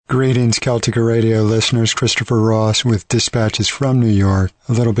Greetings, Celtica Radio listeners. Christopher Ross with Dispatches from New York.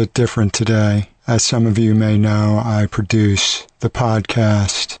 A little bit different today. As some of you may know, I produce the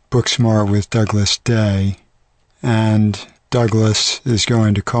podcast Booksmart with Douglas Day. And Douglas is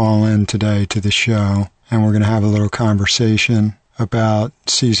going to call in today to the show, and we're going to have a little conversation about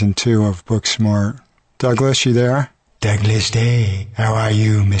Season 2 of Booksmart. Douglas, you there? Douglas Day. How are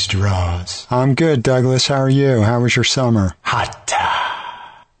you, Mr. Ross? I'm good, Douglas. How are you? How was your summer? Hot.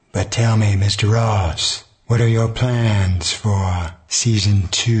 But tell me, Mr. Ross, what are your plans for Season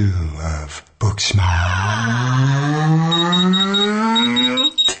 2 of Booksmart?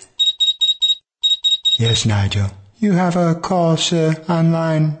 Yes, Nigel. You have a call, sir,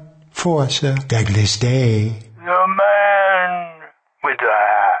 online for, sir. Douglas Day. The man with the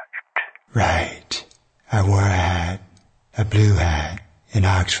hat. Right. I wore a hat, a blue hat, in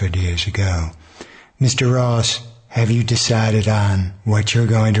Oxford years ago. Mr. Ross, have you decided on what you're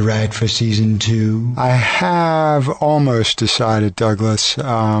going to write for Season 2? I have almost decided, Douglas.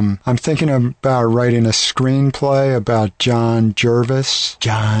 I'm thinking about writing a screenplay about John Jervis.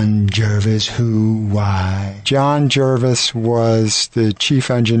 John Jervis, who, why? John Jervis was the chief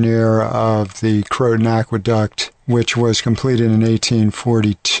engineer of the Croton Aqueduct, which was completed in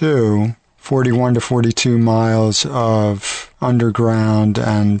 1842. 41 to 42 miles of underground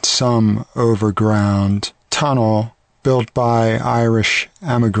and some overground tunnel built by Irish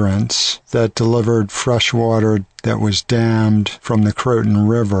emigrants that delivered fresh water that was dammed from the Croton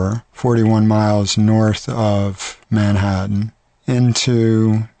River, 41 miles north of Manhattan,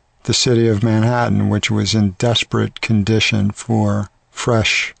 into the city of Manhattan, which was in desperate condition for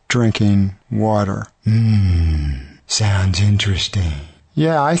fresh drinking water. Sounds interesting.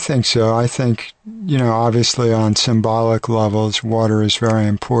 Yeah, I think so. I think, obviously on symbolic levels, water is very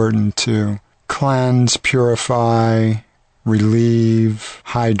important to cleanse, purify, relieve,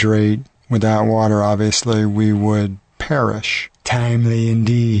 hydrate. Without water, obviously, we would perish. Timely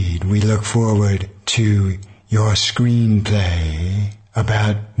indeed. We look forward to your screenplay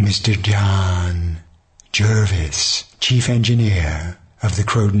about Mr. John Jervis, chief engineer of the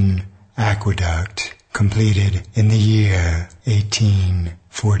Croton Aqueduct, completed in the year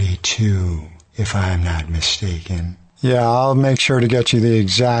 1842, if I'm not mistaken. Yeah, I'll make sure to get you the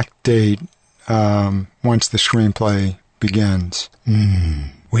exact date once the screenplay begins.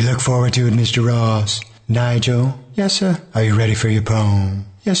 We look forward to it, Mr. Ross. Nigel? Yes, sir. Are you ready for your poem?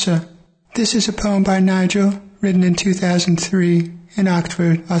 Yes, sir. This is a poem by Nigel, written in 2003 in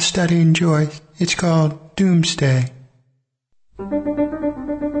Oxford while studying Joyce. It's called Doomsday.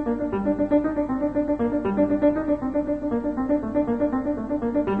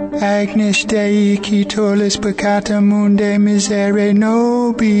 Agnus Dei qui tollis peccata mundi misere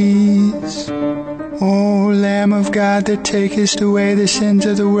nobis. O Lamb of God that takest away the sins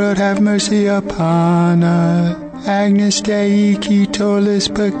of the world, have mercy upon us. Agnus Dei qui tollis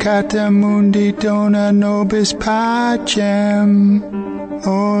peccata mundi dona nobis pacem.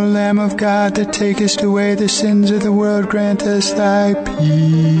 O Lamb of God that takest away the sins of the world, grant us thy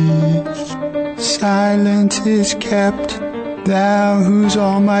peace. Silence is kept, thou whose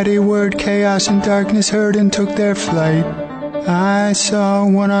almighty word chaos and darkness heard and took their flight. I saw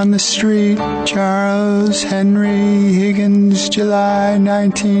one on the street, Charles Henry Higgins, July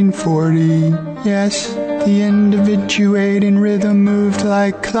 1940. Yes, the individuating rhythm moved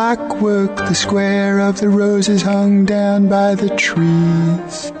like clockwork. The square of the roses hung down by the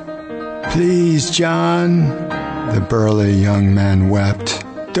trees. Please, John, the burly young man wept.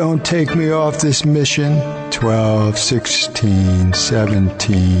 Don't take me off this mission. 12, 16,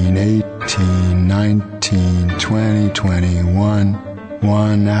 17, 18, 19, 20, 21.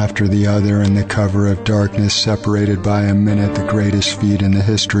 One after the other in the cover of darkness, separated by a minute, the greatest feat in the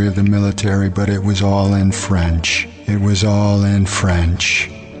history of the military, but it was all in French. It was all in French.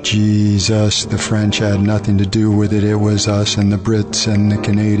 Jesus, the French had nothing to do with it. It was us and the Brits and the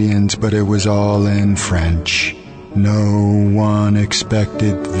Canadians, but it was all in French. No one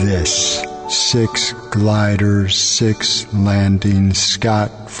expected this. 6 gliders, 6 landings,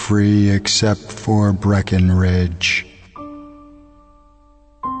 scot-free except for Breckenridge.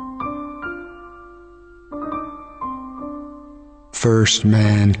 First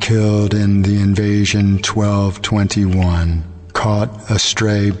man killed in the invasion 1221. Caught a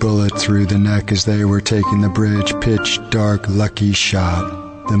stray bullet through the neck as they were taking the bridge. Pitch dark, lucky shot.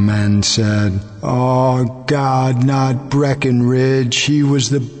 The men said, "Oh, God, not Breckenridge. He was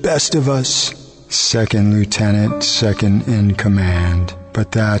the best of us." Second lieutenant, second in command.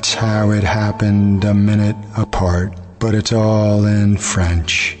 But that's how it happened, a minute apart. But it's all in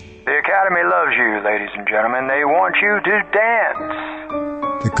French. The Academy loves you, ladies and gentlemen. They want you to dance.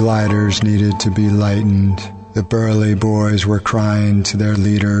 The gliders needed to be lightened. The burly boys were crying to their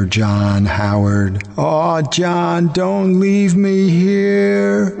leader, John Howard. "Oh, John, don't leave me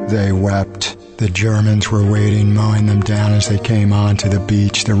here," they wept. The Germans were waiting, mowing them down as they came onto the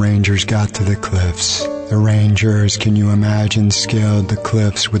beach. The Rangers got to the cliffs. The Rangers, can you imagine, scaled the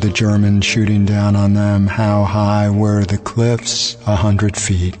cliffs with the Germans shooting down on them. How high were the cliffs? 100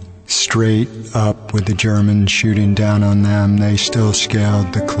 feet. Straight up with the Germans shooting down on them, they still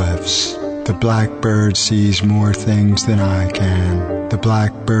scaled the cliffs. The blackbird sees more things than I can. The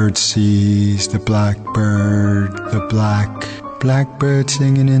blackbird sees, the blackbird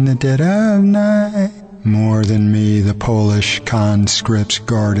singing in the dead of night. More than me, the Polish conscripts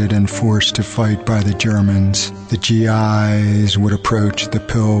guarded and forced to fight by the Germans. The GIs would approach the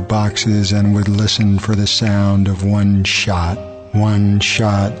pill boxes and would listen for the sound of one shot,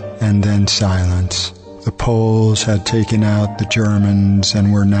 and then silence. The Poles had taken out the Germans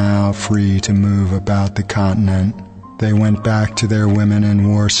and were now free to move about the continent. They went back to their women in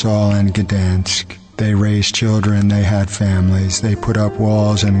Warsaw and Gdansk. They raised children, they had families, they put up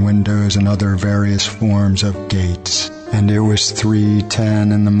walls and windows and other various forms of gates. And it was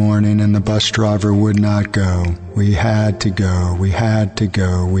 3:10 in the morning and the bus driver would not go. We had to go, we had to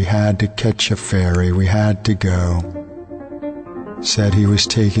go, we had to catch a ferry, we had to go. Said he was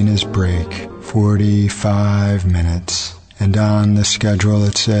taking his break, 45 minutes. And on the schedule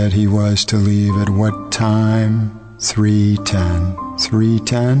it said he was to leave at what time? 3:10.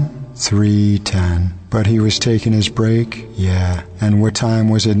 3:10? 3:10. But he was taking his break? Yeah. And what time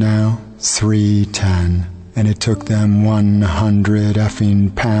was it now? 3:10. And it took them 100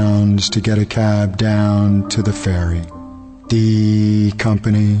 effing pounds to get a cab down to the ferry. D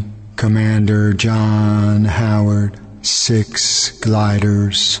Company, Commander John Howard, 6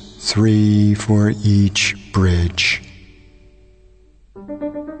 gliders, 3 for each bridge.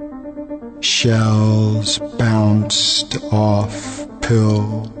 Shells bounced off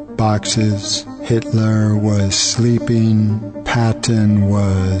pill boxes. Hitler was sleeping. Patton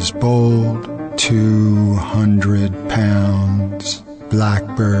was bold. 200 pounds.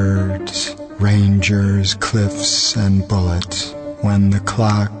 Blackbirds, Rangers, cliffs, and bullets. When the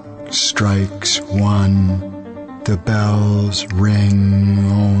clock strikes 1, the bells ring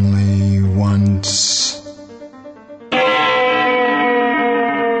only once.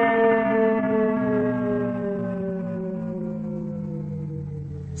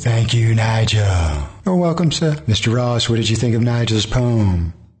 Thank you, Nigel. You're welcome, sir. Mr. Ross, what did you think of Nigel's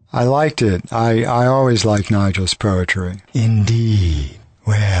poem? I liked it. I always like Nigel's poetry. Indeed.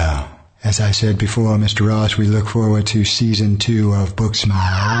 Well, as I said before, Mr. Ross, we look forward to Season 2 of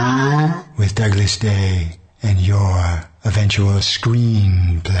Booksmart with Douglas Day and your eventual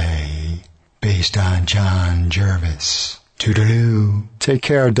screenplay based on John Jervis. Toodaloo. Take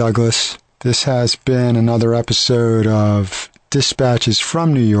care, Douglas. This has been another episode of Dispatches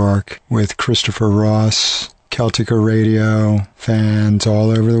from New York with Christopher Ross, Celtica Radio, fans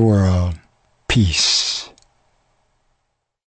all over the world. Peace.